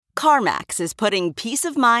CarMax is putting peace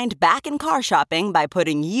of mind back in car shopping by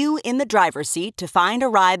putting you in the driver's seat to find a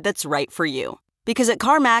ride that's right for you. Because at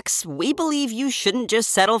CarMax, we believe you shouldn't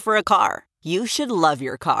just settle for a car. You should love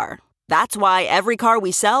your car. That's why every car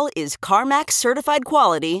we sell is CarMax certified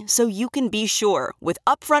quality, so you can be sure with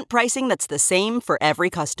upfront pricing that's the same for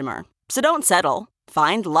every customer. So don't settle.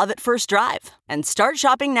 Find love at first drive and start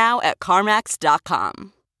shopping now at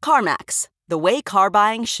CarMax.com. CarMax, the way car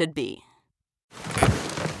buying should be.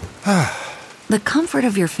 The comfort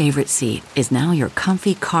of your favorite seat is now your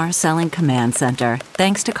comfy car selling command center,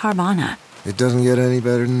 thanks to Carvana. It doesn't get any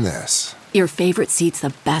better than this. Your favorite seat's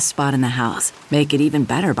the best spot in the house. Make it even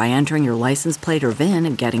better by entering your license plate or VIN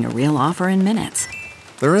and getting a real offer in minutes.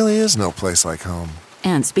 There really is no place like home.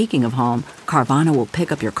 And speaking of home, Carvana will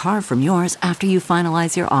pick up your car from yours after you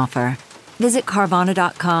finalize your offer. Visit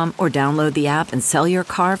Carvana.com or download the app and sell your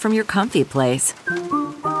car from your comfy place.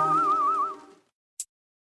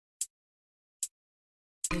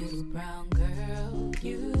 Brown girl,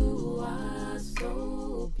 you are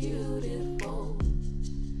so beautiful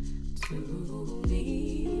to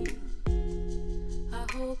me. I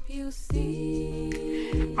hope you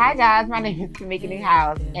see. Hi guys, my name is Mika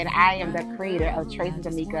and I am the creator of Traces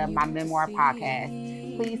of Mika, my memoir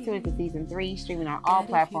podcast. Please tune into season 3, streaming on all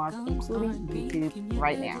platforms, including YouTube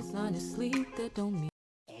right now.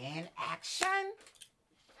 And action!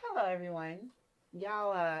 Hello everyone.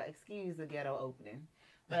 Y'all excuse the ghetto opening.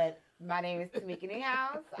 But my name is Tamika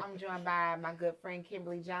Newhouse. I'm joined by my good friend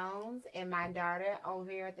Kimberly Jones and my daughter over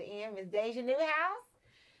here at the end, Miss Deja Newhouse.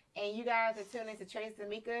 And you guys are tuning into Traces of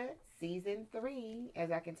Mika Season 3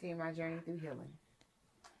 as I continue my journey through healing.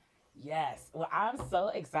 Yes. Well, I'm so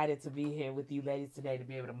excited to be here with you ladies today to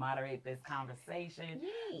be able to moderate this conversation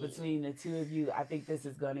between the two of you. I think this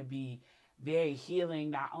is going to be very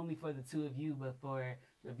healing, not only for the two of you, but for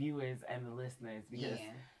the viewers and the listeners. Because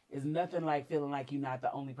it's nothing like feeling like you're not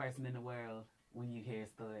the only person in the world when you hear a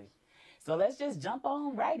story. So let's just jump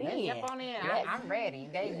on right in. Let's jump on in. I'm ready.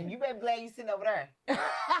 You better be glad you sitting over there.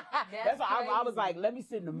 That's why I was like, let me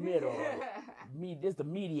sit in the middle. This the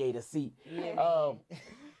mediator seat. Yeah.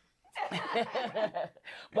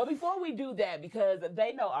 But before we do that, because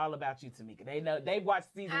they know all about you, Tamika. They know they've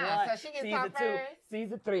watched season 1, so she season 2, first.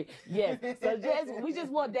 season 3. Yes. So we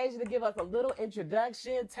just want Deja to give us a little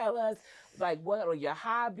introduction. Tell us like what are your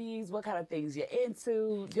hobbies, what kind of things you're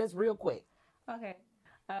into, just real quick. Okay.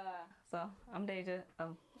 So I'm Deja,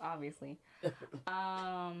 obviously.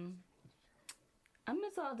 I'm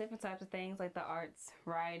into all different types of things like the arts,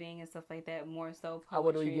 writing and stuff like that. More so poetry.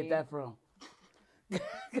 Where do you get that from?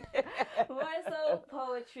 More so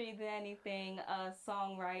poetry than anything,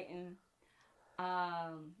 songwriting.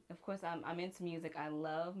 Of course, I'm into music. I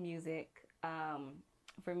love music.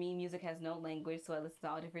 For me, music has no language, so I listen to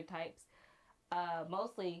all different types.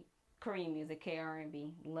 Mostly Korean music,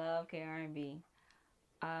 K-R&B. Love K-R&B.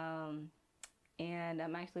 And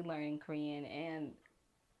I'm actually learning Korean and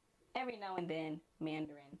every now and then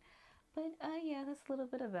Mandarin. But yeah, that's a little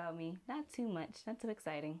bit about me. Not too much. Not too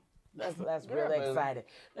exciting. That's really exciting.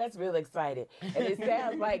 That's really exciting. And it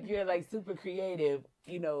sounds like you're like super creative,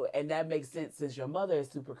 and that makes sense since your mother is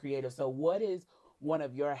super creative. So what is one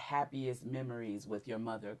of your happiest memories with your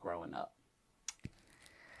mother growing up?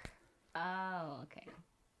 Oh, okay.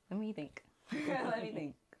 Let me think. Let me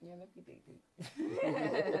think. Yeah, let me think.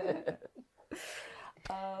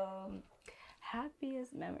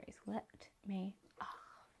 Happiest memories. Let me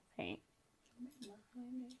think.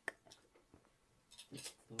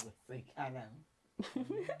 I know.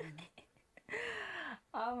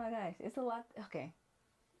 Oh my gosh, it's a lot. Okay,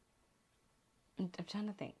 I'm trying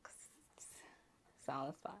to think. It's on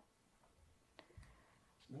the spot.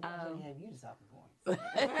 Maybe I shouldn't have you to talking points.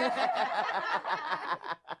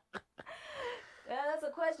 That's a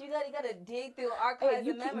question. You gotta dig through archives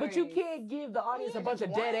and memories. But you can't give the audience a bunch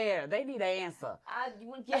of dead air. They need an answer.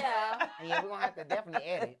 Yeah, we're gonna have to definitely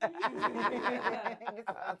edit. It's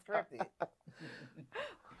unscripted.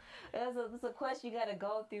 It's a question you gotta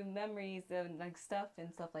go through memories and like stuff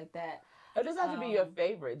like that. It doesn't have to be your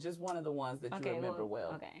favorite, just one of the ones that you remember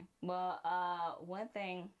well. Okay. Well, one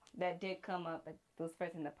thing that did come up, like the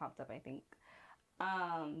first thing that popped up, I think.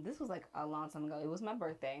 This was like a long time ago. It was my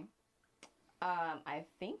birthday. I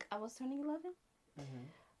think I was turning 11.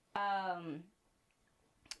 Mm-hmm.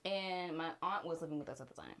 And my aunt was living with us at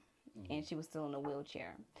the time, and she was still in a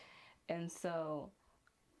wheelchair. And so,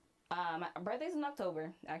 my birthday's in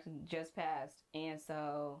October, actually just passed, and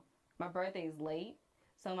so my birthday is late,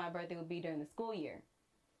 so my birthday would be during the school year.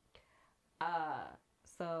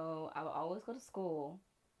 So I would always go to school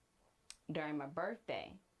during my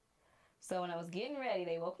birthday. So when I was getting ready,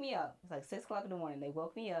 they woke me up. It's like 6 o'clock in the morning. They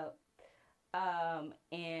woke me up.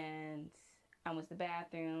 And I went to the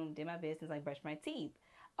bathroom, did my business, like brushed my teeth.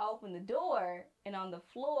 I opened the door, and on the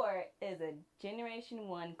floor is a Generation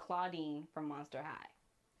 1 Claudine from Monster High.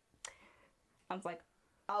 I was like,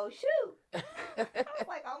 oh, shoot. I was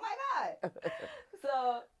like, oh, my God.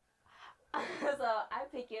 So I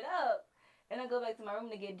pick it up, and I go back to my room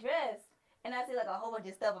to get dressed, and I see like a whole bunch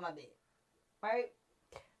of stuff on my bed, right?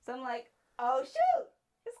 So I'm like, oh, shoot.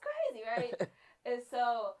 It's crazy, right? And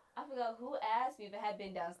so I forgot who asked me if I had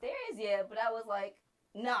been downstairs yet, but I was like,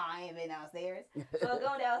 nah, I ain't been downstairs. So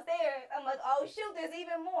going downstairs, I'm like, oh shoot, there's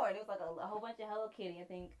even more. There was like a whole bunch of Hello Kitty. I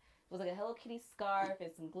think it was like a Hello Kitty scarf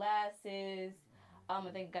and some glasses. I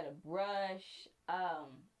think I got a brush.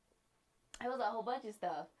 It was a whole bunch of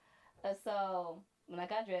stuff. So when I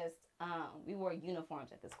got dressed, we wore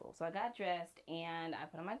uniforms at the school. So I got dressed and I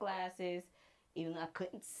put on my glasses. Even though I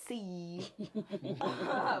couldn't see,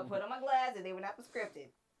 I put on my glasses. They were not prescriptive.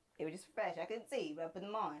 They were just fresh. I couldn't see, but I put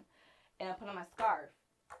them on. And I put on my scarf.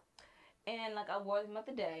 And, like, I wore them up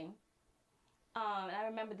the day. And I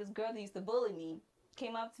remember this girl that used to bully me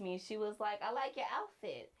came up to me. And she was like, I like your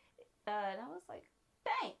outfit. And I was like,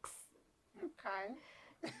 thanks. Okay.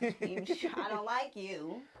 I don't like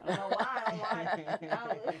you. I don't know why I don't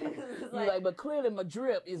like you. You're like, but clearly my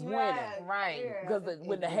drip is winning. Right. Because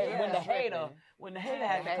when the hater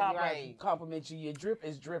has to compliment you, your drip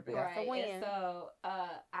is dripping. Right. That's a win. And so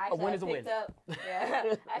I actually got picked up. Yeah,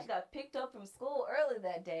 I actually got picked up from school early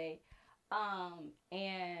that day,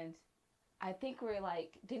 and I think we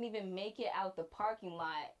didn't even make it out the parking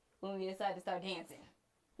lot when we decided to start dancing.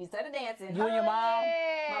 We started dancing. You and your mom?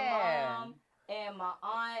 My mom. And my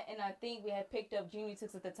aunt, and I think we had picked up Junior too,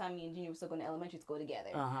 'cause at the time me and Junior were still going to elementary school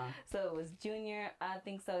together. So it was Junior, I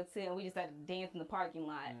think so too, and we just started to dance in the parking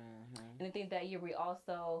lot. And I think that year we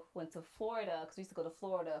also went to Florida, because we used to go to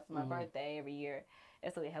Florida for my birthday every year.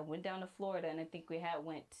 And so we went down to Florida, and I think we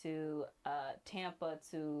went to Tampa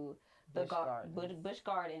to the Busch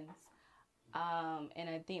Gardens. And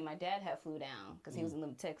I think my dad had flew down, because he was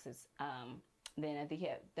in Texas. Then I think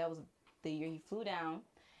that was the year he flew down.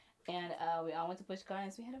 And we all went to Busch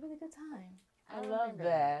Gardens. We had a really good time. I love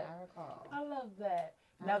that. I recall. I love that.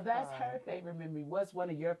 Now that's her favorite memory. What's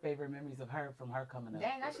one of your favorite memories of her from her coming up?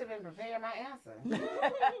 Dang, I should have been prepared my answer.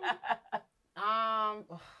 Now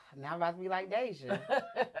I'm about to be like Deja.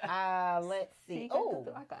 Let's see. Oh,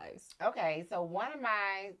 okay.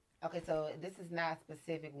 So this is not a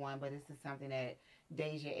specific one, but this is something that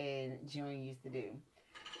Deja and Junior used to do.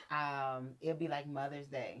 It'll be like Mother's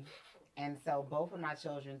Day. And so both of my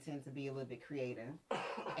children tend to be a little bit creative.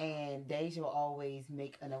 And Deja will always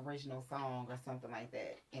make an original song or something like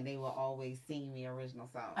that. And they will always sing me original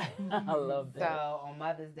songs. I love that. So on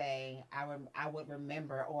Mother's Day, I would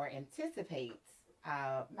remember or anticipate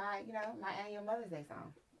my annual Mother's Day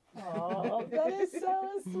song. Oh, that is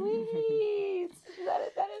so sweet. We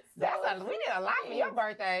did a lot for your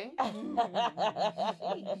birthday.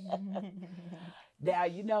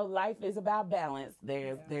 Now, life is about balance.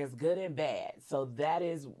 There's good and bad. So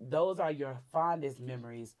those are your fondest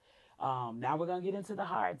memories. Now we're going to get into the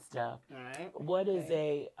hard stuff. All right.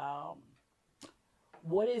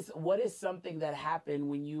 What is something that happened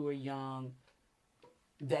when you were young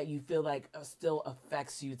that you feel like still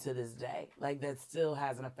affects you to this day? Like that still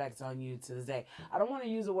has an effect on you to this day? I don't want to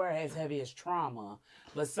use a word as heavy as trauma,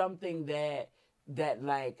 but something that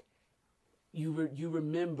like you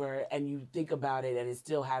remember and you think about it and it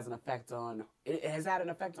still has an effect on, it has had an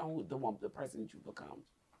effect on the person that you've become.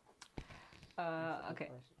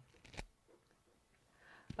 Okay.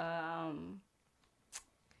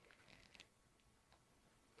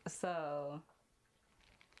 So,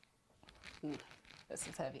 this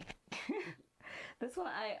is heavy. This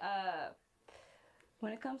one,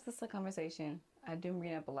 when it comes to this conversation, I do bring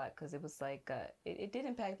it up a lot because it was like, it did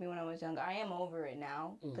impact me when I was younger. I am over it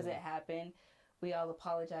now because it happened. We all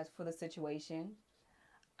apologize for the situation.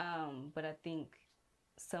 But I think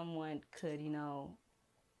someone could,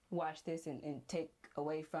 watch this and take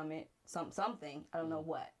away from it something. I don't know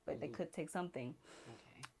what, but they could take something.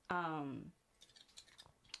 Okay.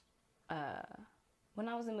 When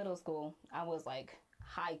I was in middle school, I was like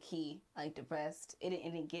high key, like depressed. It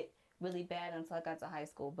didn't get really bad until I got to high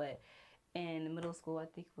school, but in middle school, I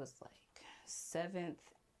think it was like it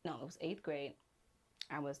was 8th grade.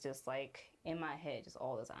 I was just like in my head just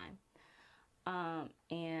all the time.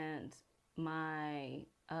 And my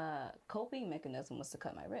coping mechanism was to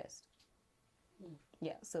cut my wrist.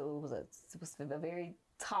 Yeah, so it was a very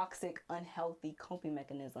toxic, unhealthy coping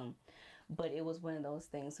mechanism. But it was one of those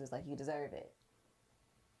things, it was like, you deserve it.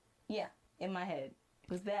 Yeah, in my head. It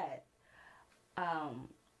was bad.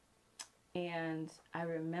 And I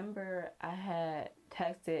remember I had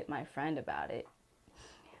texted my friend about it.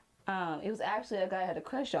 It was actually a guy I had a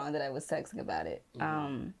crush on that I was texting about it.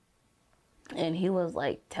 And he was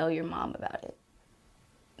like, tell your mom about it.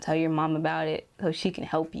 Tell your mom about it so she can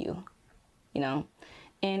help you, you know?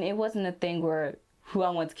 And it wasn't a thing where, who I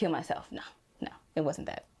wanted to kill myself. No, it wasn't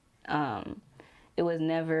that. It was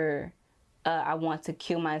never I want to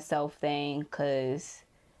kill myself thing, because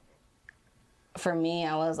for me,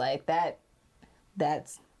 I was like,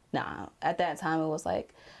 that's, nah. At that time, it was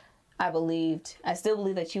like, I still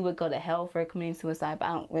believe that you would go to hell for committing suicide, but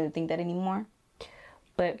I don't really think that anymore.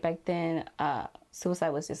 But back then, suicide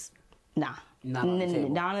was just, nah. Not on the table.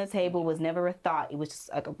 Not on the table, was never a thought. It was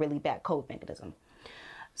just like a really bad coping mechanism.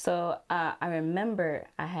 So I remember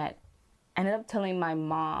I ended up telling my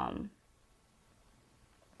mom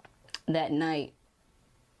that night,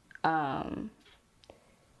 and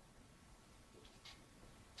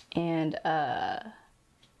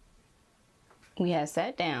we had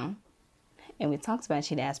sat down and we talked about it.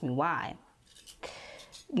 She'd asked me why.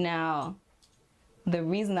 Now, the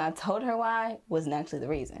reason I told her why wasn't actually the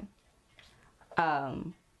reason.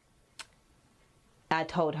 I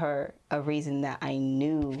told her a reason that I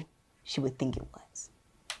knew she would think it was.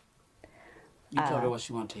 You told her what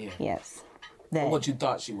she wanted to hear. Yes. Or what you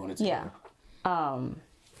thought she wanted to hear.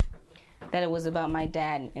 That it was about my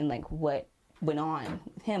dad and like what went on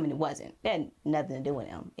with him, and it wasn't. It had nothing to do with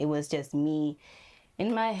him. It was just me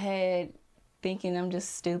in my head thinking I'm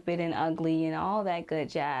just stupid and ugly and all that good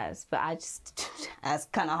jazz. But that's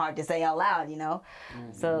kind of hard to say out loud, you know?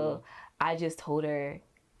 Mm-hmm. So I just told her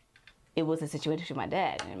it was a situation with my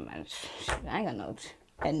dad, and I ain't got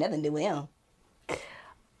had nothing to do with him.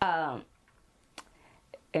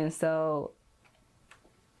 And so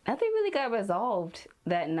nothing really got resolved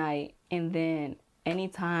that night. And then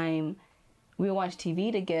anytime we would watch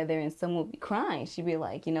TV together and someone would be crying, she'd be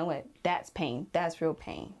like, you know what, that's pain. That's real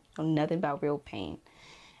pain. I know nothing about real pain.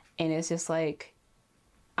 And it's just like,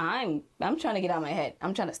 I'm trying to get out of my head.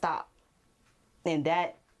 I'm trying to stop. And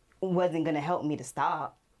that wasn't going to help me to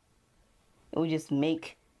stop. It would just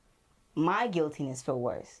make my guiltiness feel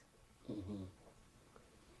worse.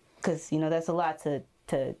 Because, you know, that's a lot to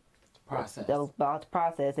process. About to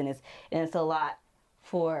process, and it's a lot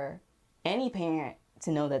for any parent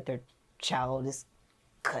to know that their child is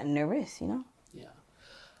cutting their wrist, you know? Yeah.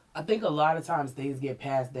 I think a lot of times things get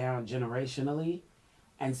passed down generationally,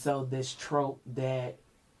 and so this trope that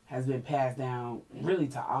has been passed down really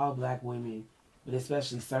to all black women, but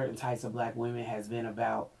especially certain types of black women, has been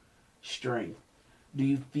about strength. Do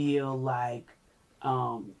you feel like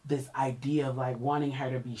this idea of like wanting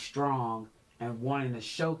her to be strong and wanting to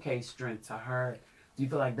showcase strength to her, do you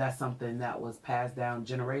feel like that's something that was passed down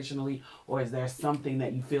generationally, or is there something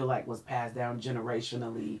that you feel like was passed down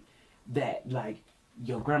generationally that like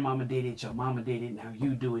your grandmama did it, your mama did it, now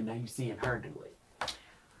you do it, now you seeing her do it?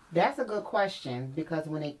 That's a good question, because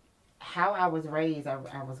how I was raised, I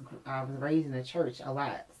was raised in the church a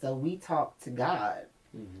lot, so we talked to God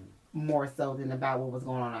more so than about what was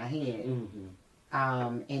going on in our head.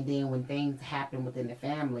 And then when things happen within the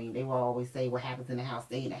family, they will always say, what happens in the house,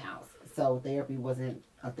 stay in the house. So therapy wasn't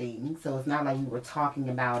a thing. So it's not like we were talking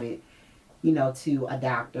about it, you know, to a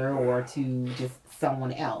doctor or to just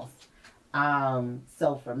someone else.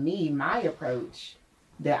 So for me, my approach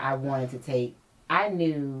that I wanted to take, I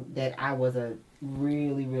knew that I was a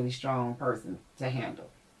really, really strong person to handle.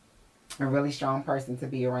 A really strong person to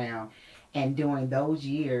be around. And during those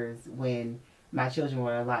years when my children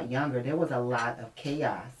were a lot younger, there was a lot of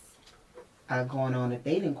chaos going on that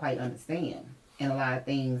they didn't quite understand. And a lot of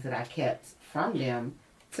things that I kept from them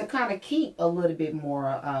to kind of keep a little bit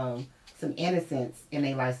more some innocence in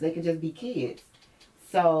their life so they could just be kids.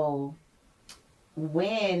 So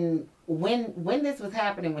when this was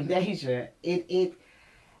happening with Deja,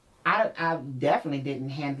 I definitely didn't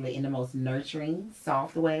handle it in the most nurturing,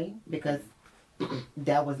 soft way, because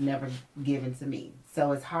that was never given to me.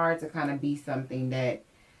 So it's hard to kind of be something that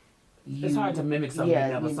it's hard to mimic something you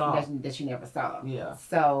never saw. That you never saw. Yeah.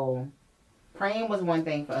 So praying was one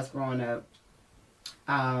thing for us growing up.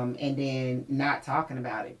 And then not talking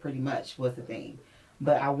about it pretty much was the thing.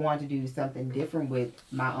 But I wanted to do something different with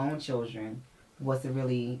my own children, was to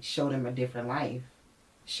really show them a different life.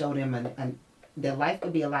 Show them their life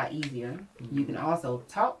could be a lot easier. You can also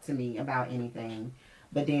talk to me about anything,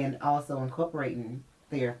 but then also incorporating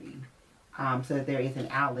therapy. So that there is an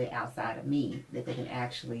outlet outside of me that they can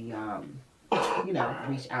actually,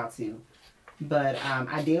 reach out to. But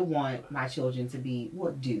I did want my children to be,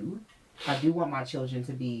 I do want my children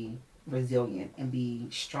to be resilient and be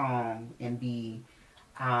strong and be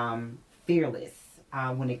fearless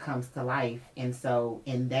when it comes to life. And so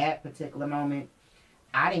in that particular moment,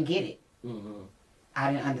 I didn't get it.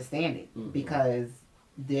 I didn't understand it because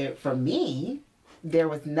for me, there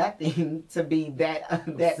was nothing to be that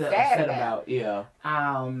sad about. Yeah.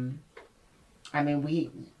 I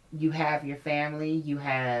mean, you have your family, you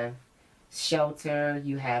have shelter,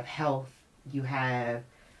 you have health, you have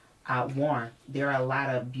warmth. There are a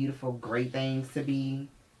lot of beautiful, great things to be,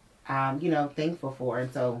 thankful for.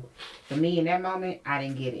 And so, for me, in that moment, I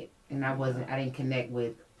didn't get it, and I didn't connect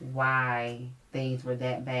with why things were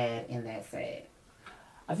that bad and that sad.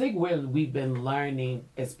 I think we've been learning,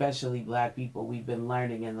 especially Black people, we've been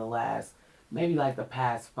learning in the last, maybe like the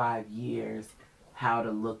past 5 years, how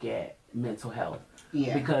to look at mental health.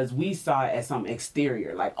 Yeah. Because we saw it as some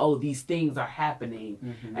exterior, like, oh, these things are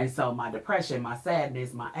happening. And so my depression, my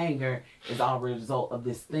sadness, my anger is all a result of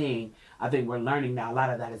this thing. I think we're learning now a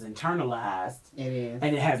lot of that is internalized. It is.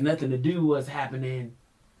 And it has nothing to do with what's happening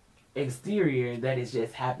exterior, that is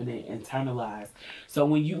just happening internalized. So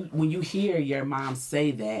when you hear your mom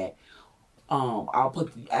say that, I'll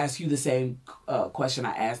ask you the same question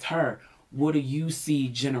I asked her. What do you see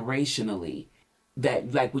generationally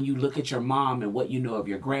that, like, when you look at your mom and what you know of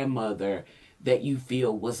your grandmother, that you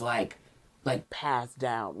feel was like passed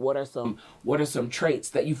down? What are some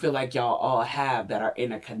traits that you feel like y'all all have that are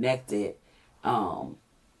interconnected,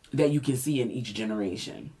 that you can see in each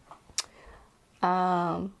generation?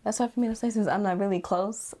 That's hard for me to say since I'm not really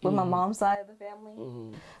close with my mom's side of the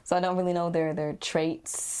family. So I don't really know their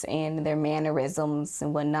traits and their mannerisms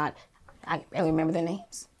and whatnot. I barely remember their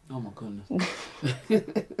names. Oh my goodness.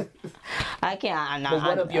 I can't. But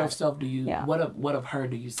what of yourself do you? Yeah. What of her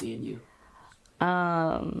do you see in you?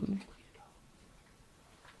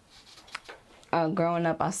 Growing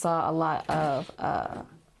up, I saw a lot of.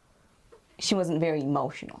 She wasn't very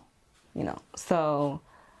emotional, So,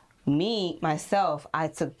 myself, I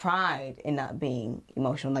took pride in not being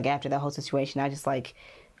emotional. Like after that whole situation, I just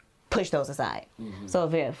pushed those aside. So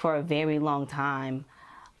for a very long time,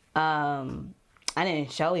 I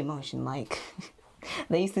didn't show emotion. Like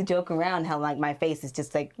they used to joke around how my face is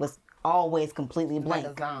just was always completely blank.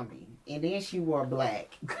 Like a zombie. And then she wore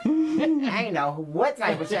black. I ain't know what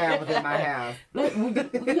type of child was in my house. You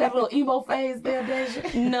have a little emo phase there, Deja?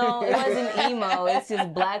 No, it wasn't emo. It's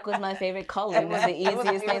just black was my favorite color. It was the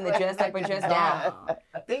easiest thing to dress up or dress down.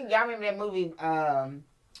 I think y'all remember that movie,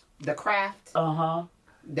 The Craft? Uh-huh.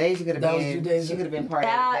 Deja could have been part of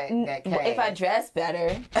that cast. If I dressed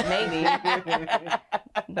better, maybe.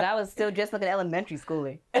 But I was still dressed like an elementary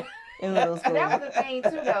schooler in middle school. That was the thing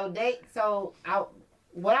too, though.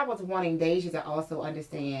 What I was wanting Deja to also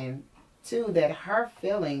understand too, that her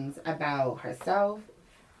feelings about herself,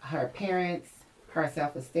 her parents, her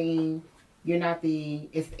self-esteem,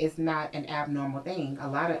 it's not an abnormal thing.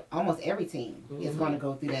 Almost every teen is going to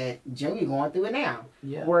go through that. You're going through it now.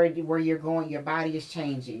 Yeah. Where you're going, your body is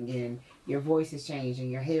changing and your voice is changing,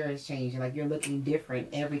 your hair is changing. Like you're looking different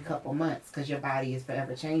every couple months because your body is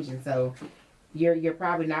forever changing. So you're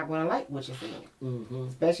probably not going to like what you're seeing,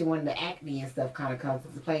 especially when the acne and stuff kind of comes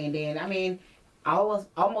into play. And then, I mean, almost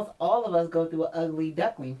all of us go through an ugly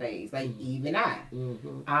duckling phase, even I.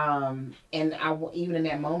 And even in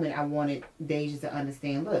that moment, I wanted Deja to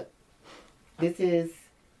understand, look, this is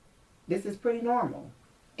pretty normal.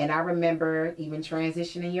 And I remember even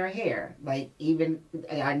transitioning your hair. I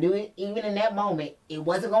knew it, even in that moment, it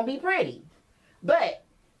wasn't going to be pretty. But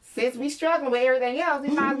since we struggling with everything else,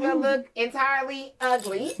 we might as well look entirely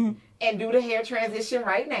ugly and do the hair transition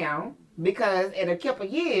right now. Because in a couple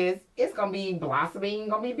of years, it's going to be blossoming,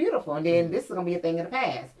 going to be beautiful. And then this is going to be a thing of the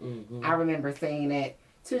past. I remember saying that,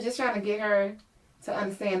 too, just trying to get her to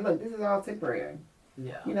understand, look, this is all temporary.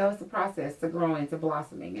 Yeah. It's a process to growing, to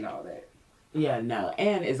blossoming and all that. Yeah, no.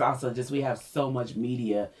 And it's also just we have so much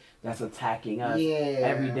media that's attacking us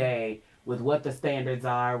every day with what the standards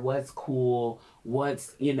are, what's cool,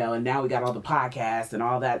 what's, and now we got all the podcasts and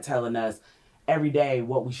all that telling us every day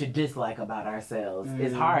what we should dislike about ourselves.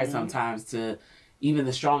 It's hard sometimes to, even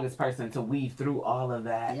the strongest person, to weave through all of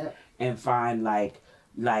that and find like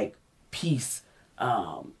peace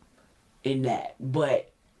in that.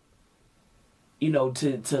 But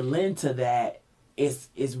to lend to that,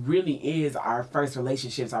 it's really is our first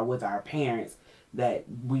relationships are with our parents that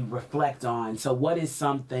we reflect on. So what is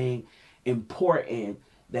something important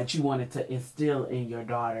that you wanted to instill in your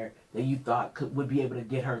daughter that you thought would be able to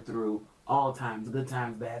get her through all times, good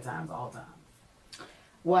times, bad times, all times?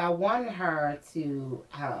 Well, I wanted her to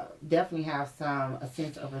definitely have a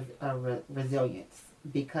sense of resilience,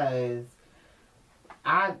 because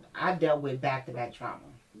I dealt with back-to-back trauma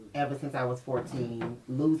ever since I was 14,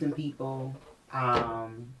 losing people,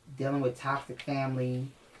 dealing with toxic family,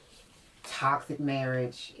 toxic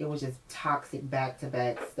marriage. It was just toxic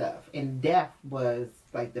back-to-back stuff. And death was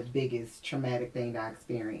like the biggest traumatic thing that I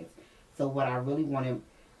experienced. So what I really wanted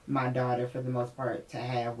my daughter, for the most part, to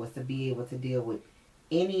have was to be able to deal with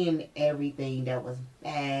any and everything that was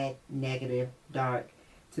bad, negative, dark,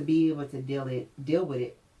 to be able to deal with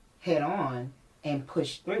it head on and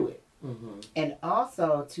push through it. And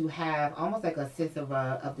also to have almost like a sense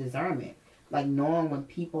of discernment, like knowing when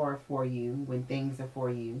people are for you, when things are for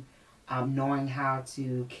you, knowing how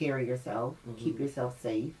to carry yourself, keep yourself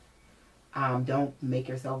safe. Don't make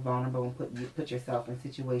yourself vulnerable and put yourself in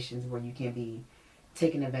situations where you can be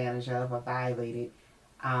taken advantage of or violated.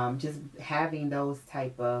 Just having those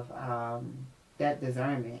type of that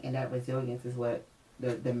discernment and that resilience is what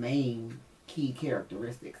the main key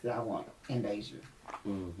characteristics that I want in Deja.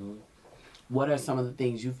 What are some of the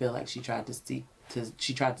things you feel like she tried to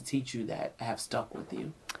teach you that have stuck with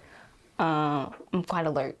you? I'm quite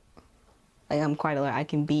alert. Like, I'm quite alert. I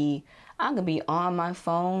can be on my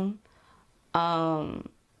phone, and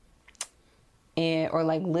or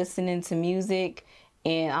like listening to music,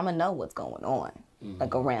 and I'm gonna know what's going on,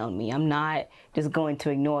 like around me. I'm not just going to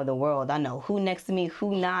ignore the world. I know who next to me,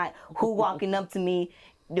 who not, who walking up to me,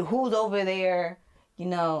 who's over there. You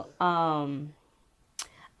know,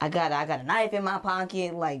 I got a knife in my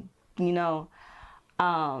pocket, like, you know,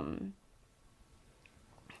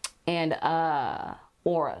 and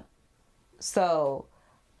aura. So,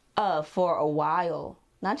 for a while,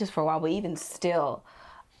 not just for a while, but even still,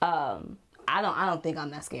 I don't think I'm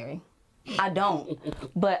that scary. I don't.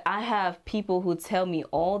 But I have people who tell me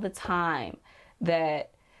all the time that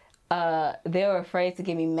they're afraid to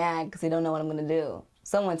get me mad because they don't know what I'm gonna do.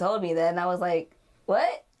 Someone told me that, and I was like,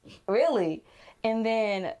 "What? Really?" And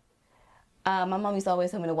then my mom used to always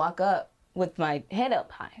tell me to walk up with my head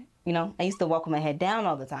up high. You know, I used to walk with my head down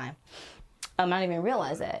all the time. I didn't even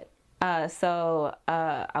realize that. So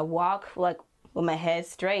I walk like with my head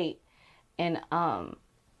straight, and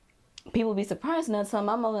people be surprised and I tell them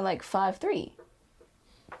I'm only like 5'3".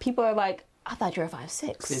 People are like, "I thought you were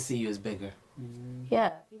 5'6". They see you as bigger. Yeah,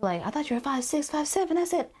 people like, "I thought you were 5'6", 5'7". I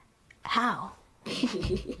said, "How?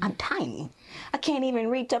 I'm tiny. I can't even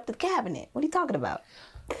reach up the cabinet. What are you talking about?"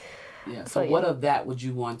 Yeah. So what of that would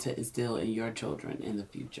you want to instill in your children in the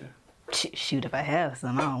future? Shoot, if I have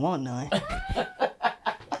some, I don't want none.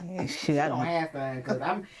 Shoot, I I don't don't. have fun because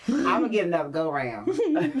I'm gonna get another go round.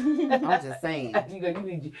 I'm just saying. You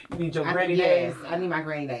need your I granny need, days. yes, I need my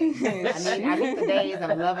granny days. I need the days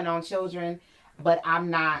of loving on children, but I'm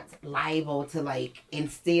not liable to like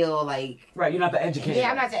instill like. Right, you're not the educator. Yeah,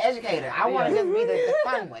 I'm not the educator. I want to just be the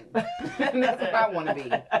fun one. That's what I want to be.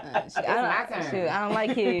 It's my turn. Shoot, I don't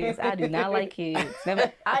like kids. I do not like kids.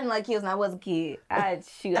 Never. I didn't like kids when I was a kid. I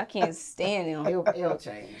can't stand them. It'll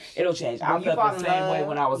change. It'll change. I When you felt fall the in same love, way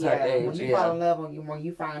when I was her age. When you fall in love, when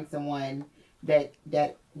you find someone that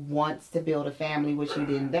wants to build a family, which you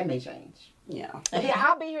didn't, that may change. Yeah. Yeah,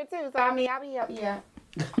 I'll be here too. So I mean, I'll be up. Yeah.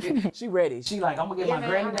 She ready. She like, I'm gonna get Yeah, my man,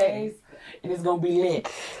 granny I'm ready. days, and it's gonna be lit.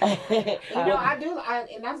 You know,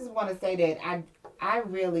 and I just want to say that I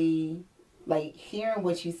really like hearing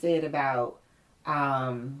what you said about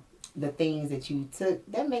the things that you took.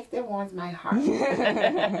 That warms my heart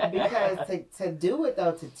because to do it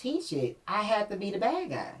though, to teach it, I had to be the bad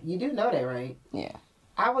guy. You do know that, right? Yeah.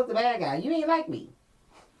 I was the bad guy. You ain't like me,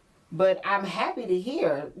 but I'm happy to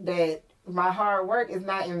hear that my hard work is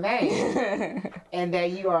not in vain, and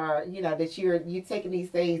that you are, you know, that you're taking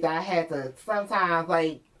these things that I had to sometimes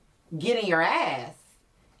like get in your ass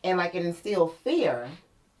and like instill fear,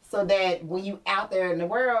 so that when you out there in the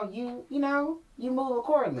world, you know, you move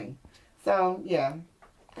accordingly. So yeah,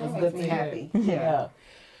 that makes me happy. Yeah.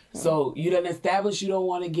 So you done established you don't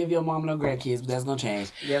want to give your mom no grandkids, but that's gonna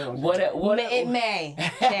change. Yeah, It may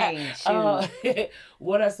change. Shoot.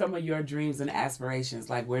 What are some of your dreams and aspirations?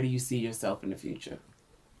 Like, where do you see yourself in the future?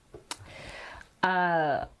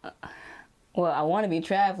 Well, I want to be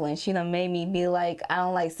traveling. She done made me be like, I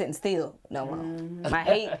don't like sitting still no more.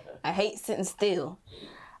 I hate sitting still.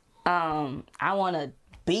 I want to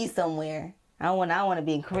be somewhere. I want to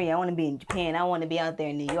be in Korea. I want to be in Japan. I want to be out there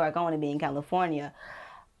in New York. I want to be in California.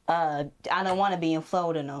 I don't want to be in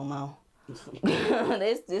Florida no more.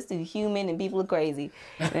 This too human and people are crazy.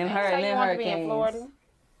 Them hurricanes.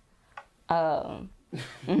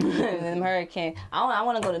 Them hurricanes. I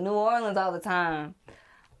want to go to New Orleans all the time.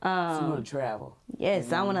 So you want to travel?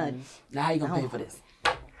 Yes, I want to. Now how you gonna pay for this?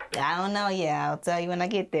 I don't know. Yeah, I'll tell you when I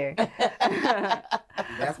get there.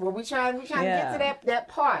 That's what we trying to get to that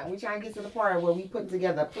part. We trying to get to the part where we put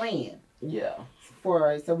together a plan. Yeah.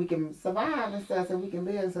 So we can survive and stuff, so we can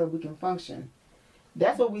live, so we can function.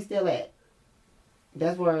 That's where we still at.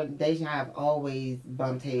 That's where Deja and I have always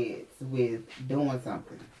bumped heads with doing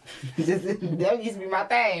something. That used to be my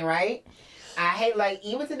thing, right? I hate, like,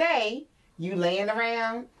 even today, you laying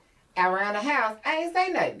around the house, I ain't say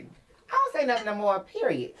nothing. I don't say nothing no more,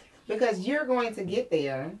 period. Because you're going to get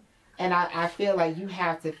there, and I feel like you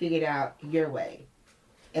have to figure it out your way.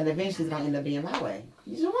 And eventually it's going to end up being my way.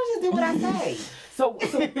 You just do what I say. So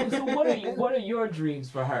what are your dreams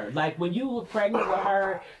for her? Like, when you were pregnant with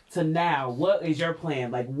her to now, what is your plan?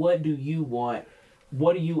 Like, what do you want?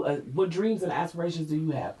 What dreams and aspirations do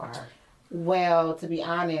you have for her? Well, to be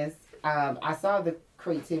honest, I saw the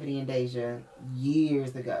creativity in Deja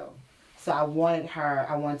years ago. So I wanted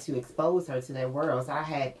to expose her to that world. So I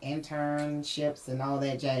had internships and all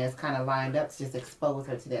that jazz kind of lined up to just expose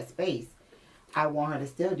her to that space. I want her to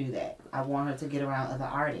still do that. I want her to get around other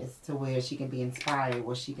artists to where she can be inspired,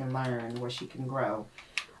 where she can learn, where she can grow.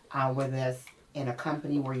 Whether that's in a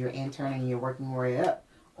company where you're interning and you're working your way up,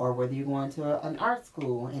 or whether you're going to an art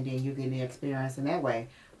school and then you're getting the experience in that way.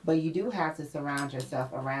 But you do have to surround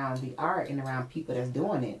yourself around the art and around people that's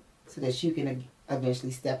doing it so that you can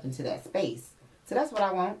eventually step into that space. So that's what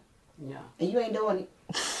I want. Yeah. And you ain't doing it.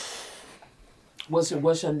 What's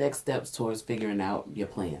your next steps towards figuring out your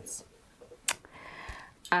plans?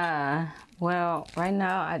 Well, right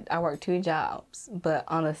now I work 2 jobs, but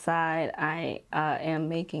on the side I am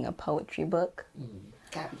making a poetry book.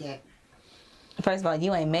 Copycat. First of all,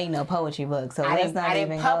 you ain't made no poetry book, so let's not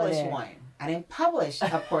even go publish there. one. I didn't publish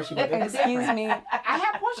a poetry book. Excuse me. I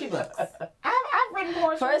have poetry books. I've written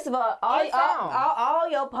poetry. First of all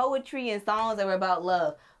your poetry and songs are about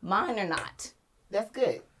love. Mine are not. That's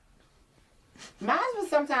good. Mine was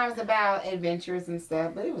sometimes about adventures and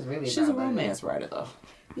stuff, but it was really. She's a about romance writer, though.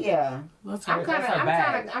 Yeah, I'm kind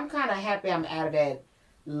of happy I'm out of that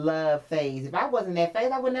love phase. If I wasn't that phase,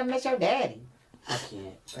 I would never met your daddy. I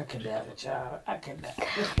can't. I could have a child. I could not.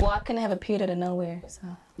 Well, I couldn't have appeared out of nowhere, so.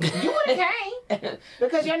 You would have came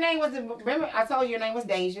because your name was. Remember, I told you your name was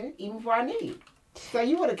Deja even before I knew you. So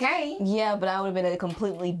you would have came. Yeah, but I would have been a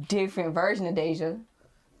completely different version of Deja.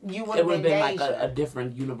 You would It have would have been been Deja. like a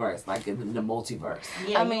different universe, like in the multiverse.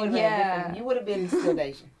 Yeah, I mean, yeah. You would have been still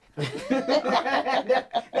Deja.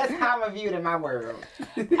 That's how I'm viewed in my world.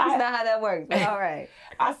 That's not how that works, but all right.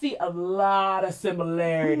 I see a lot of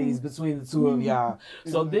similarities between the two of y'all.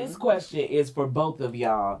 So this question is for both of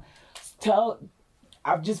y'all.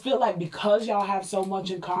 I just feel like because y'all have so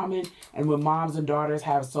much in common, and when moms and daughters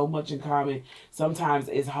have so much in common, sometimes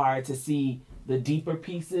it's hard to see the deeper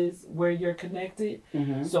pieces where you're connected.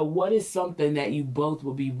 So what is something that you both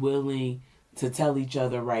would be willing to tell each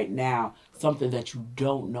other right now, something that you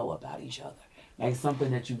don't know about each other? Like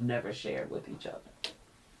something that you've never shared with each other.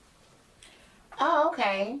 Oh,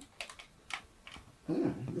 okay.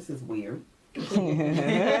 This is weird. It's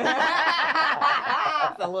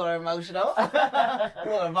a little emotional, a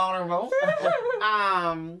little vulnerable.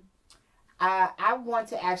 I want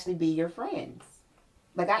to actually be your friends.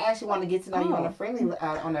 Like I actually want to get to know you on a friendly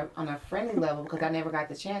on a friendly level because I never got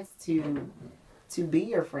the chance to be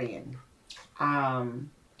your friend. And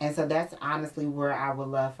so that's honestly where I would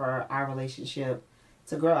love for our relationship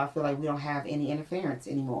to grow. I feel like we don't have any interference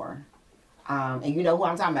anymore. And you know who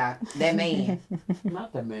I'm talking about, that man.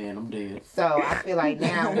 Not that man, I'm dead. So I feel like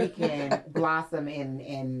now we can blossom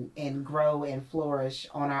and grow and flourish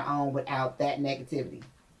on our own without that negativity.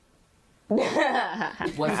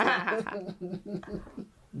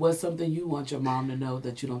 What's something you want your mom to know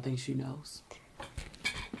that you don't think she knows?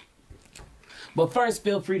 But first,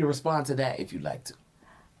 feel free to respond to that if you'd like to.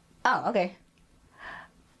 Oh, okay.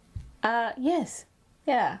 Yes.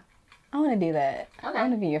 Yeah. I want to do that. Okay. I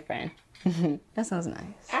want to be your friend. That sounds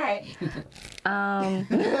nice. All right.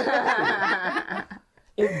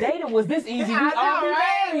 If dating was this easy, we'd all be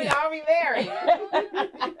married. We'd all be married.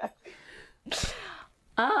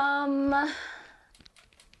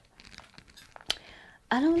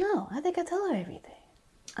 I don't know. I think I tell her everything.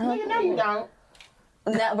 No, you don't.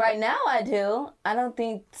 Now, right now I do. I don't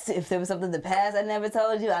think if there was something in the past I never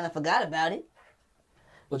told you, I forgot about it.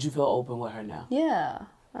 But you feel open with her now? Yeah.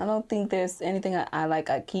 I don't think there's anything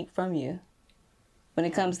I keep from you. When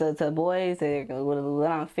it comes to boys, what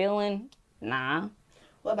I'm feeling, nah.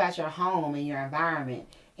 What about your home and your environment?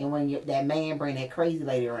 And when that man bring that crazy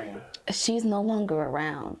lady around? She's no longer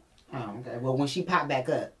around. Oh, okay. Well, when she popped back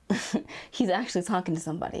up. He's actually talking to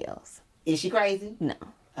somebody else. Is she crazy? No.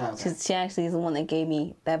 Oh, okay. She actually is the one that gave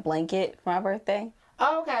me that blanket for my birthday.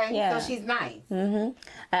 Oh, okay. Yeah. So she's nice. I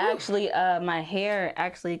actually, my hair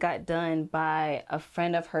actually got done by a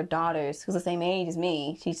friend of her daughter's who's the same age as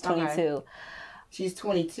me. She's 22. She's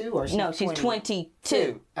 22 or she's No, she's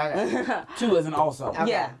 22. Okay. 2 is an also. Okay.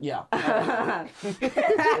 Yeah. Yeah.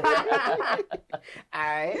 All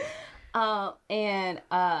right. And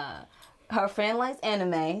her friend likes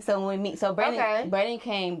anime. So when we meet, so Brandon, Okay. Brandon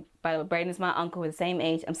came. By the way, Brandon's my uncle. We're the same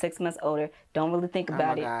age. I'm 6 months older. Don't really think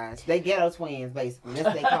about Oh it. my gosh. They ghetto twins, basically. That's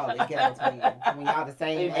what they call it, ghetto twins. When y'all the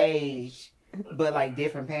same age, but like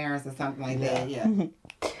different parents or something like that. Yeah.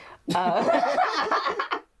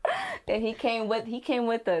 And he came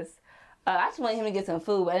with us. I just wanted him to get some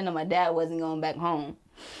food, but I didn't know my dad wasn't going back home.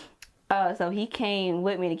 So he came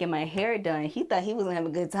with me to get my hair done. He thought he was gonna have a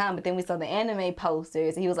good time, but then we saw the anime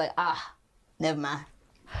posters, and he was like, never mind.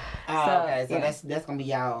 Oh, So, okay. So yeah. that's gonna be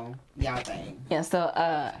y'all thing. Yeah,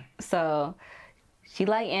 so she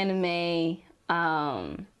liked anime,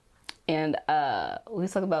 and we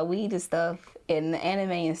was talking about weed and stuff, and the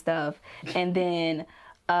anime and stuff, and then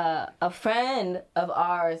a friend of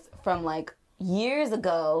ours from like years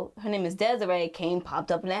ago, her name is Desiree,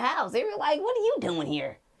 popped up in the house. They were like, "What are you doing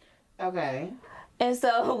here?" Okay. And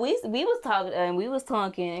so we was talking, and we were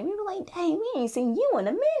like, "Dang, we ain't seen you in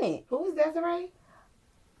a minute. Who was Desiree?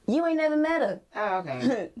 You ain't never met her." Oh,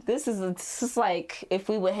 okay. This is like if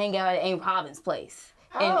we would hang out at Aunt Robin's place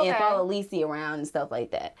and, Oh, and okay. follow Lacey around and stuff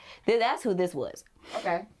like that. That's who this was.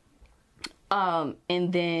 Okay. And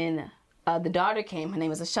then the daughter came. Her name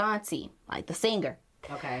was Ashanti, like the singer.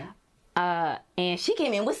 Okay. And she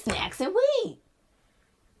came in with snacks and weed.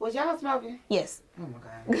 Was y'all smoking? Yes. Oh my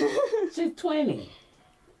god. She's 20.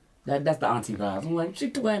 That's the auntie vibes. I'm like,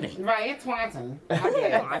 she's 20. Right, it's Swanton.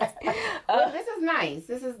 Okay. Well, this is nice.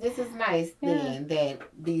 This is nice then that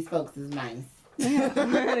these folks is nice.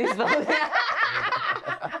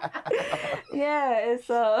 Yeah, and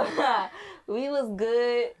so we was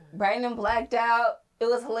good. Brandon blacked out. It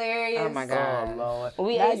was hilarious. Oh my god. Oh, Lord.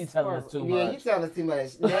 We now ate you telling us too Yeah, you much. tell us too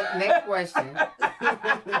much. Next question.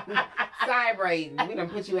 Side braiding. We done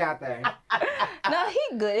put you out there. No,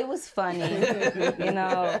 he good. It was funny. You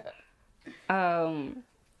know.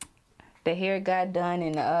 The hair got done,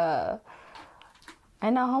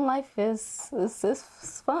 and home life is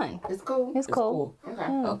fun. It's cool. It's cool.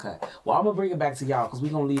 Okay. Okay. Well, I'm going to bring it back to y'all because we're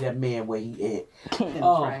going to leave that man where he at.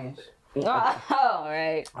 Trash. All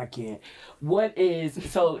right. I can't.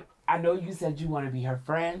 So I know you said you want to be her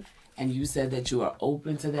friend, and you said that you are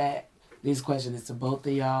open to that. This question is to both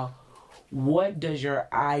of y'all. What does your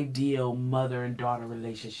ideal mother and daughter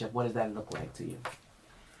relationship, what does that look like to you?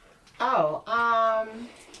 Well,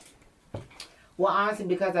 honestly,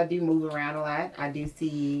 because I do move around a lot, I do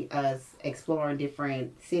see us exploring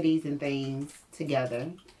different cities and things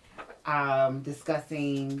together,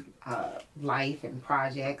 discussing life and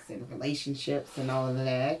projects and relationships and all of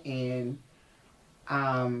that. And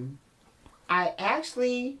I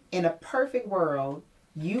actually, in a perfect world,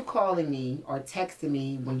 you calling me or texting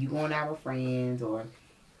me when you going out with friends or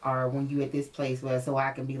when you at this place where so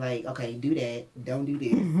I can be like, okay, do that, don't do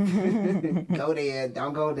this, go there,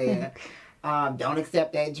 don't go there, don't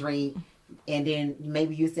accept that drink, and then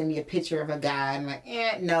maybe you send me a picture of a guy and I'm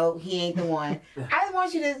like, no, he ain't the one. I just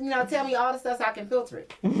want you to, tell me all the stuff so I can filter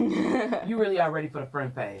it. You really are ready for the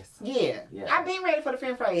friend phase. Yeah. I've been ready for the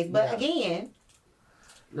friend phase, but again,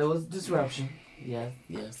 there was disruption. Yes.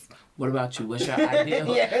 What about you? What's your ideal?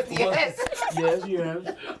 Yes. Yes.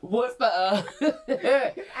 What's the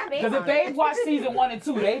because if they watch season 1 and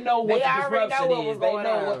 2, they know what the disruption is. They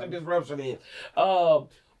know what the disruption is.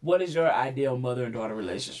 What is your ideal mother and daughter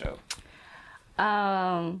relationship?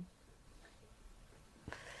 I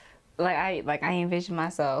envision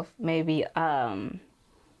myself maybe about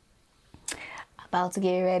to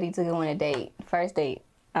get ready to go on a date, first date,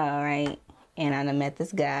 all right, and I done met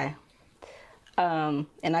this guy. And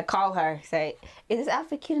I call her, say, is this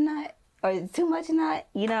outfit cute or not? Or is it too much or not?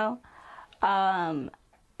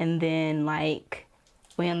 And then,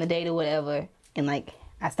 we on the date or whatever, and, I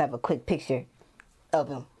snap a quick picture of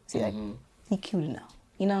him. See, he cute enough,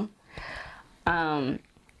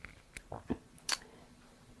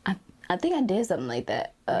 I think I did something like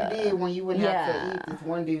that. you did when you went out to eat this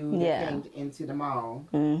one dude that came into the mall.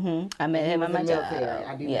 I met him at my job.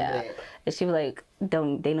 I do remember that. And she was like,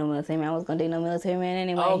 don't date no military man. I was going to date no military man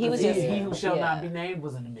anyway. Oh, he was just... just... He who shall not be named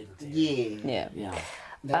was in the military. Yeah. Yeah.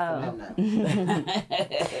 That's a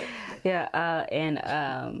Yeah,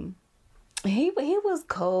 he was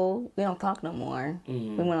cool. We don't talk no more. We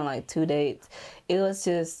went on 2 dates. It was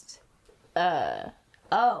just, I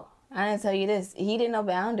didn't tell you this. He didn't know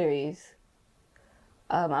boundaries.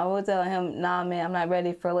 I would tell him, nah, man, I'm not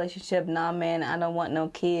ready for a relationship. Nah, man, I don't want no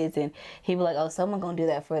kids. And he'd be like, oh, someone gonna do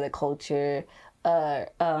that for the culture. for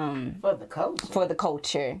the culture. For the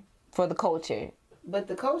culture. For the culture. but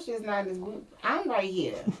the coach is not in this group. I'm right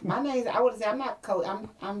here. My name's, I would say I'm not coach.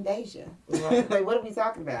 I'm Deja. Right. Like, what are we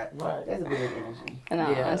talking about? Right. That's a weird energy. No,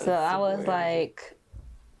 Yeah, so I was weird. like,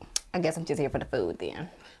 I guess I'm just here for the food then.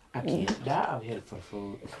 I can't. Y'all out here for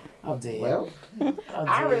food. I'm dead. Well, I'm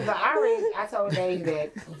I told Dave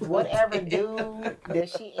that whatever dude that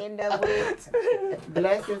she end up with,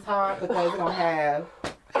 bless his heart, because it's gonna have,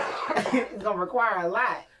 it's gonna require a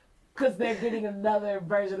lot. Because they're getting another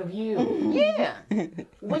version of you. Yeah,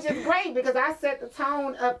 which is great because I set the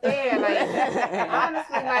tone up there. Like,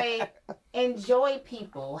 honestly, like, enjoy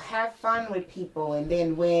people, have fun with people, and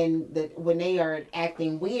then when they are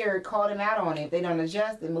acting weird, call them out on it. If they don't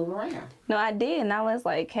adjust, and move around. No, I did, and I was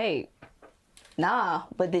like, hey, nah.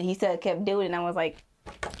 But then he said, kept doing it, and I was like,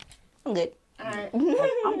 I'm good. All right.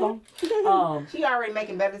 I'm gone. She already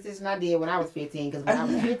making better decisions than I did when I was 15. Because when I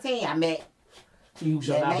was 15, I met. You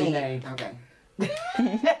shall not be named. Okay.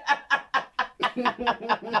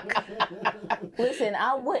 Listen,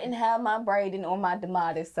 I wouldn't have my braiding or my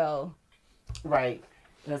demise, so. Right.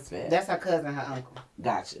 That's fair. That's her cousin, her uncle.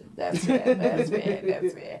 Gotcha. That's fair. That's fair.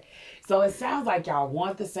 That's fair. So it sounds like y'all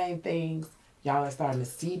want the same things. Y'all are starting to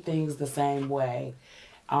see things the same way.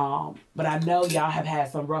 But I know y'all have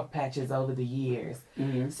had some rough patches over the years.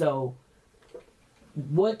 Mm-hmm. So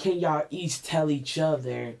what can y'all each tell each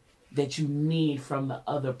other that you need from the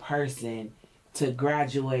other person to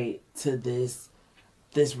graduate to this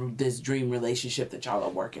dream relationship that y'all are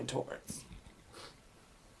working towards?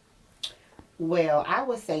 Well, I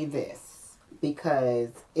would say this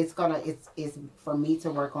because it's for me to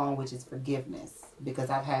work on, which is forgiveness, because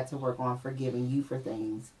I've had to work on forgiving you for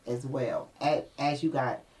things as well as you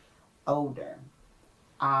got older.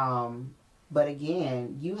 But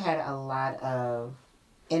again, you had a lot of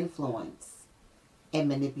influence and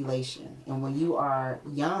manipulation. And when you are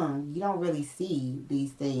young, you don't really see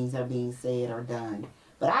these things are being said or done.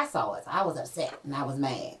 But I saw it. I was upset and I was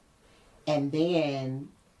mad. And then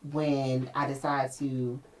when I decided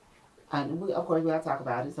to, of course we gotta talk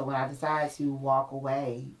about it. So when I decided to walk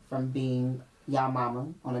away from being y'all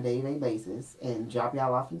mama on a day-to-day basis and drop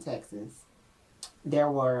y'all off in Texas, there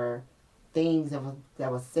were things that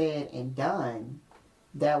was said and done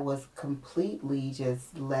that was completely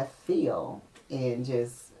just left field and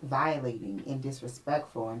just violating and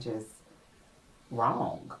disrespectful and just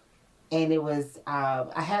wrong. And it was,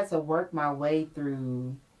 I had to work my way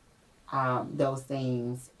through those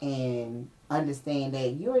things and understand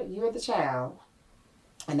that you're the child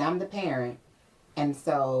and I'm the parent. And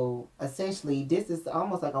so essentially this is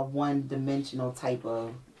almost like a one-dimensional type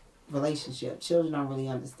of relationship. Children don't really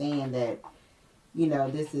understand that,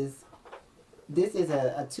 this is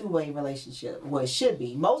a two-way relationship. Well, it should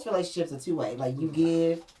be. Most relationships are two-way. Like, you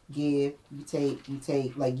give, you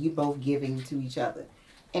take. Like, you both giving to each other.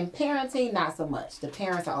 And parenting, not so much. The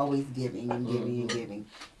parents are always giving and giving and giving.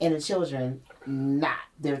 And the children, not.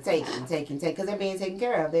 They're taking, because they're being taken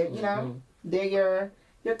care of. They're, they're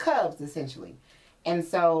your cubs, essentially. And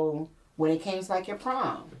so, when it came to, like, your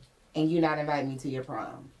prom, and you not inviting me to your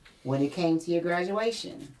prom, when it came to your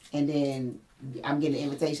graduation, and then I'm getting an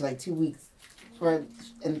invitation, like, 2 weeks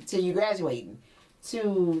until you graduating,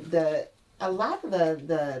 to a lot of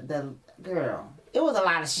the girl, it was a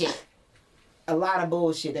lot of shit, a lot of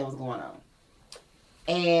bullshit that was going on,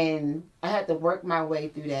 and I had to work my way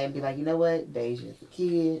through that and be like, you know what, Deja's a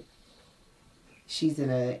kid. She's in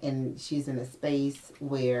a space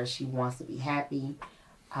where she wants to be happy,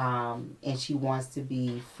 and she wants to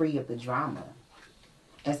be free of the drama,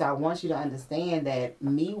 and so I want you to understand that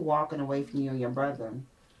me walking away from you and your brother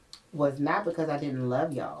was not because I didn't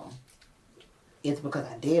love y'all. It's because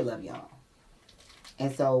I did love y'all.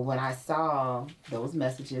 And so when I saw those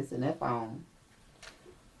messages in that phone,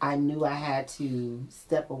 I knew I had to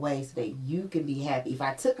step away so that you can be happy. If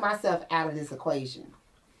I took myself out of this equation,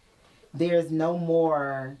 there's no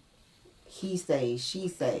more he say, she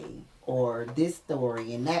say, or this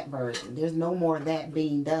story and that version. There's no more of that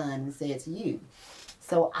being done and said to you.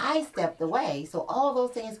 So I stepped away so all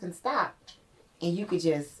those things can stop. And you could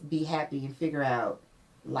just be happy and figure out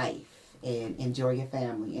life and enjoy your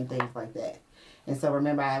family and things like that. And so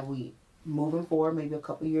remember, we moving forward, maybe a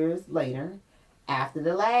couple years later, after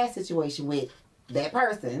the last situation with that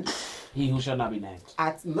person. He who shall not be named.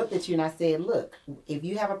 I looked at you and I said, look, if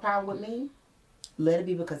you have a problem with me, let it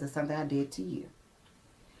be because of something I did to you.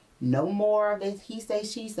 No more of this he say,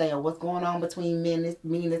 she say, or what's going on between me and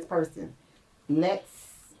this person.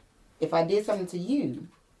 If I did something to you,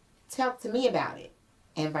 talk to me about it,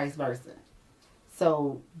 and vice versa.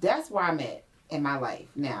 So that's where I'm at in my life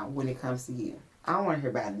now when it comes to you. I don't want to hear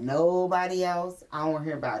about nobody else. I don't want to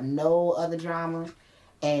hear about no other drama.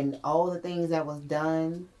 and all the things that was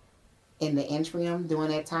done in the interim during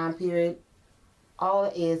that time period,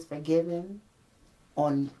 all is forgiven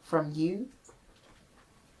from you.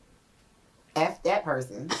 F that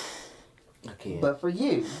person. I can't. But for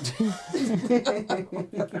you,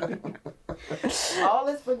 all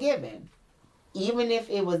is forgiven. Even if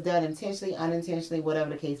it was done intentionally, unintentionally, whatever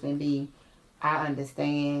the case may be, I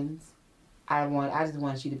understand. I just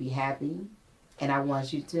want you to be happy, and I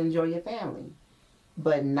want you to enjoy your family,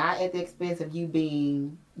 but not at the expense of you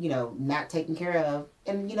being, not taken care of,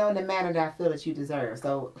 and in the manner that I feel that you deserve.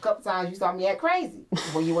 So a couple times you saw me act crazy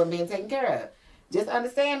when you weren't being taken care of. Just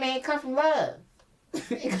understand, man, it comes from love.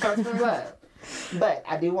 It comes from love. But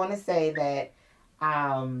I do want to say that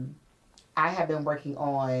I have been working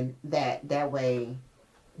on that. That way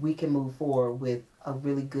we can move forward with a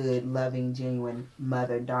really good, loving, genuine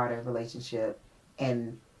mother-daughter relationship.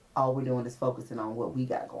 And all we're doing is focusing on what we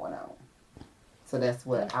got going on. So that's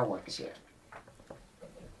what I want to share.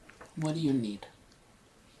 What do you need?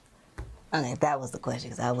 Okay, that was the question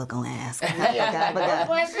because I was going to ask.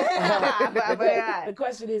 The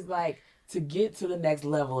question is like, to get to the next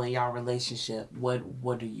level in y'all relationship, what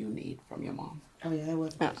do you need from your mom? Oh, yeah, that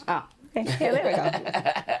was Okay. Yeah, there we go.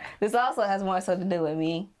 This also has more so to do with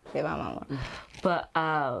me than my mama. But,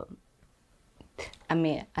 I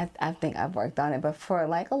think I've worked on it. But for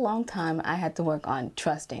like a long time, I had to work on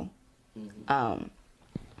trusting. Mm-hmm.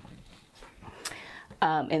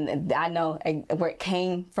 And I know where it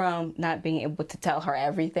came from, not being able to tell her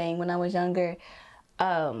everything when I was younger.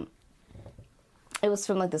 It was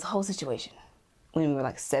from like this whole situation when we were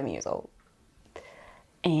like 7 years old.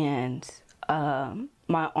 And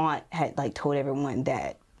my aunt had like told everyone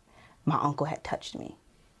that my uncle had touched me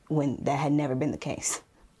when that had never been the case.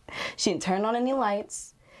 She didn't turn on any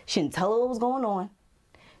lights. She didn't tell her what was going on.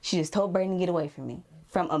 She just told Brayden to get away from me.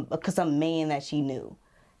 Because some man that she knew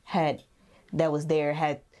had said,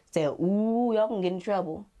 ooh, y'all gonna get in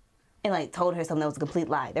trouble. And like told her something that was a complete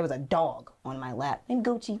lie. There was a dog on my lap named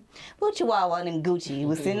Gucci. Little Chihuahua named Gucci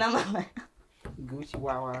was sitting on my lap. Gucci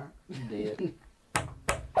Wawa. Dead.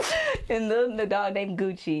 And the dog named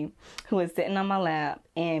Gucci, who was sitting on my lap,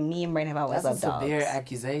 and me and Brayden have always loved dogs. That's a severe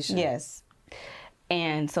accusation. Yes.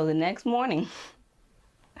 And so the next morning,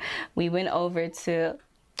 we went over to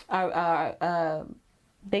our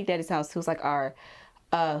Big Daddy's house, who's like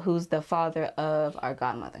who's the father of our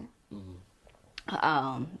godmother.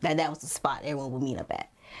 Mm-hmm. That was the spot everyone would meet up at.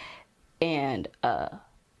 And on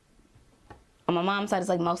my mom's side, it's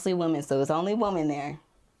like mostly women, so it's only women there.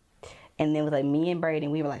 And then it was like me and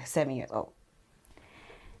Brayden, we were like 7 years old.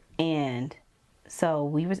 And so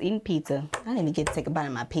we was eating pizza. I didn't even get to take a bite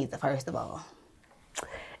of my pizza, first of all.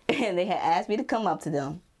 And they had asked me to come up to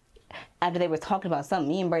them after they were talking about something.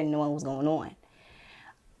 Me and Brayden knew what was going on.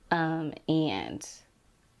 And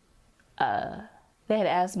they had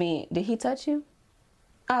asked me, did he touch you?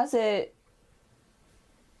 I said,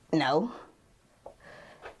 no.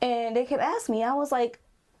 And they kept asking me. I was like,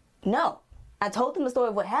 no. I told them the story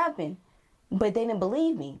of what happened, but they didn't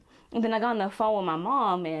believe me. And then I got on the phone with my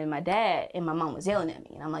mom and my dad, and my mom was yelling at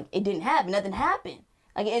me. And I'm like, it didn't happen. Nothing happened.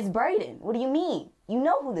 Like, it's Brayden. What do you mean? You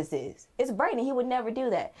know who this is. It's Brayden. He would never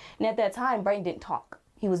do that. And at that time, Brayden didn't talk.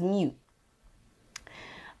 He was mute.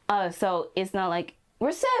 So it's not like,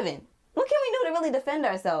 we're 7. What can we do to really defend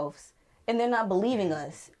ourselves? And they're not believing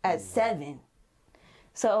us at 7.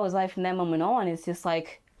 So it was like, from that moment on, it's just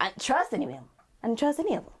like, I didn't trust any of them. I didn't trust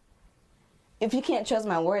any of them. If you can't trust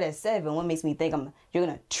my word at 7, what makes me think you're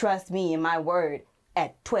going to trust me and my word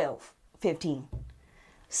at 12, 15?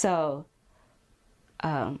 So,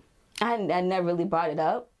 I never really brought it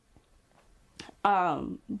up.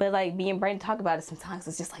 But like me and Brayden talk about it sometimes,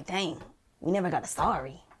 it's just like, dang, we never got a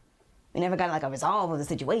sorry. We never got like a resolve of the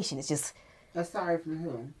situation. It's just... A sorry from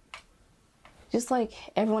whom? Just like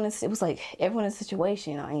everyone in the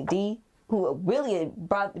situation. I mean, D, who really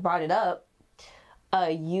brought it up,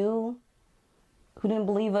 you... who didn't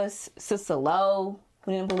believe us, Sister Lo,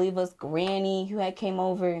 who didn't believe us, Granny, who had came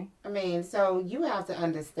over. I mean, so you have to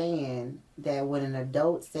understand that when an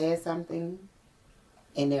adult says something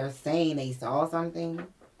and they're saying they saw something,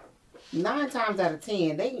 9 times out of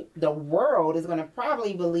 10, the world is going to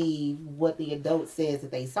probably believe what the adult says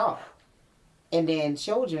that they saw. And then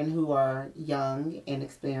children who are young,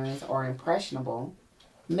 inexperienced, or impressionable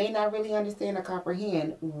may not really understand or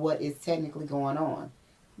comprehend what is technically going on.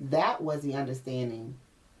 That was the understanding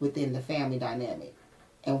within the family dynamic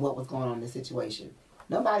and what was going on in the situation.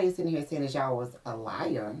 Nobody is sitting here saying that y'all was a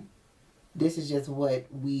liar. This is just what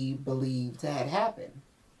we believed had happened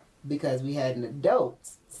because we had an adult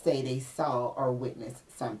say they saw or witnessed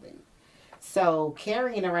something. So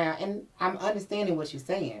carrying around, and I'm understanding what you're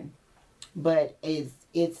saying, but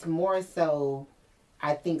it's more so,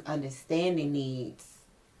 I think understanding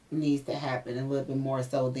needs to happen a little bit more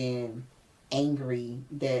so than angry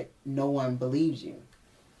that no one believes you.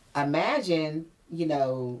 Imagine,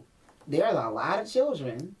 there are a lot of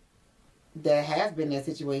children that has been in that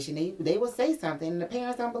situation. They will say something and the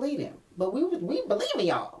parents don't believe them. But we believe in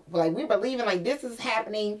y'all. Like, we believing like this is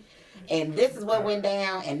happening and this is what went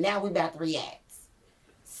down and now we about to react.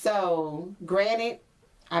 So, granted,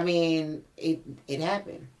 I mean, it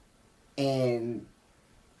happened. And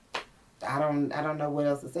I don't know what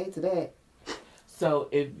else to say to that. So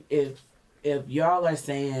if y'all are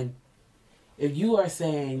saying, if you are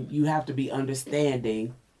saying you have to be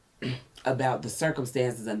understanding about the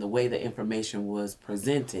circumstances and the way the information was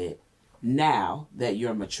presented now that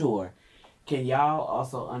you're mature, can y'all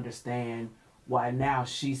also understand why now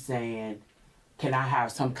she's saying, can I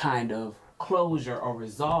have some kind of closure or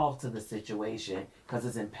resolve to the situation because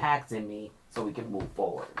it's impacting me so we can move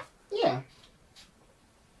forward? Yeah.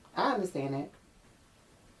 I understand that.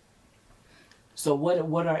 So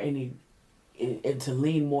what are any, and to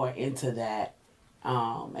lean more into that,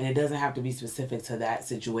 and it doesn't have to be specific to that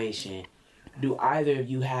situation, do either of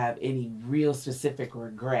you have any real specific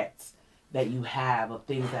regrets that you have of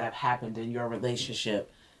things that have happened in your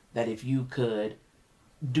relationship that if you could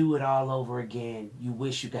do it all over again, you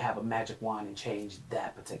wish you could have a magic wand and change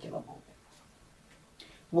that particular moment?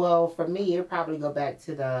 Well, for me, it'd probably go back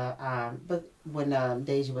to the, but when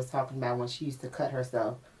Deja was talking about when she used to cut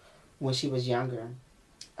herself when she was younger.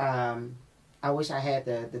 I wish I had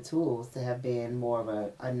the tools to have been more of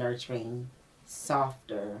a nurturing,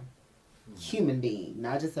 softer human being.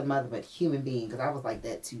 Not just a mother, but human being, because I was like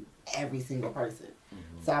that to every single person.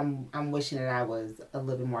 Mm-hmm. So I'm wishing that I was a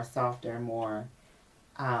little bit more softer and more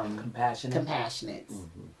compassionate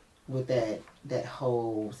mm-hmm. with that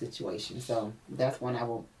whole situation. So that's when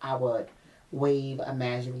I would wave a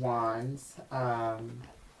magic wand.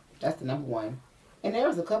 That's the number one. And there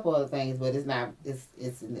was a couple other things, but it's not. It's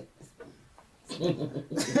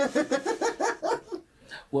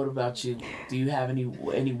What about you? Do you have any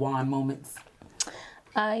wand moments?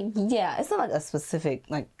 Yeah, it's not like a specific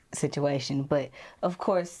situation, but of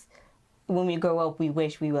course, when we grow up, we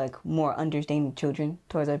wish we were more understanding children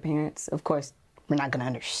towards our parents. Of course, we're not gonna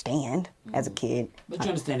understand as a kid. But you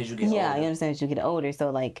understand as you get older. Yeah, you understand as you get older.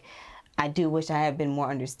 So I do wish I had been more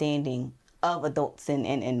understanding of adults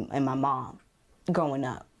and my mom growing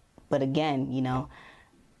up. But again,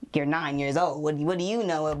 you're 9 years old. What do you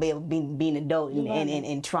know about being an adult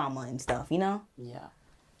and trauma and stuff, Yeah.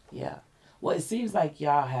 Yeah. Well, it seems like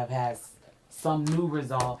y'all have had some new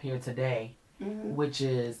resolve here today, mm-hmm. which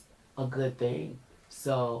is a good thing.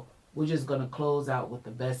 So we're just going to close out with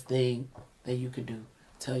the best thing that you could do.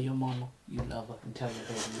 Tell your mama you love her and tell your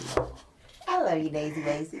baby you love her. I love you, Daisy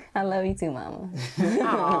Daisy. I love you too, Mama.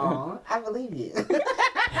 Aw, I believe you.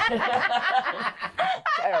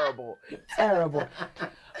 Terrible.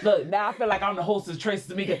 Look, now I feel like I'm the host of Traces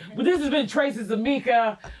of Mika. But this has been Traces of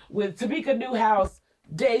Mika with Tamika Newhouse,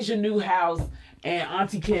 Deja Newhouse, and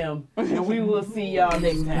Auntie Kim. And we will see y'all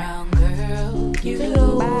next time. Brown girl,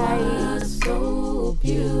 you are so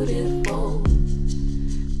beautiful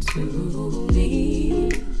to me.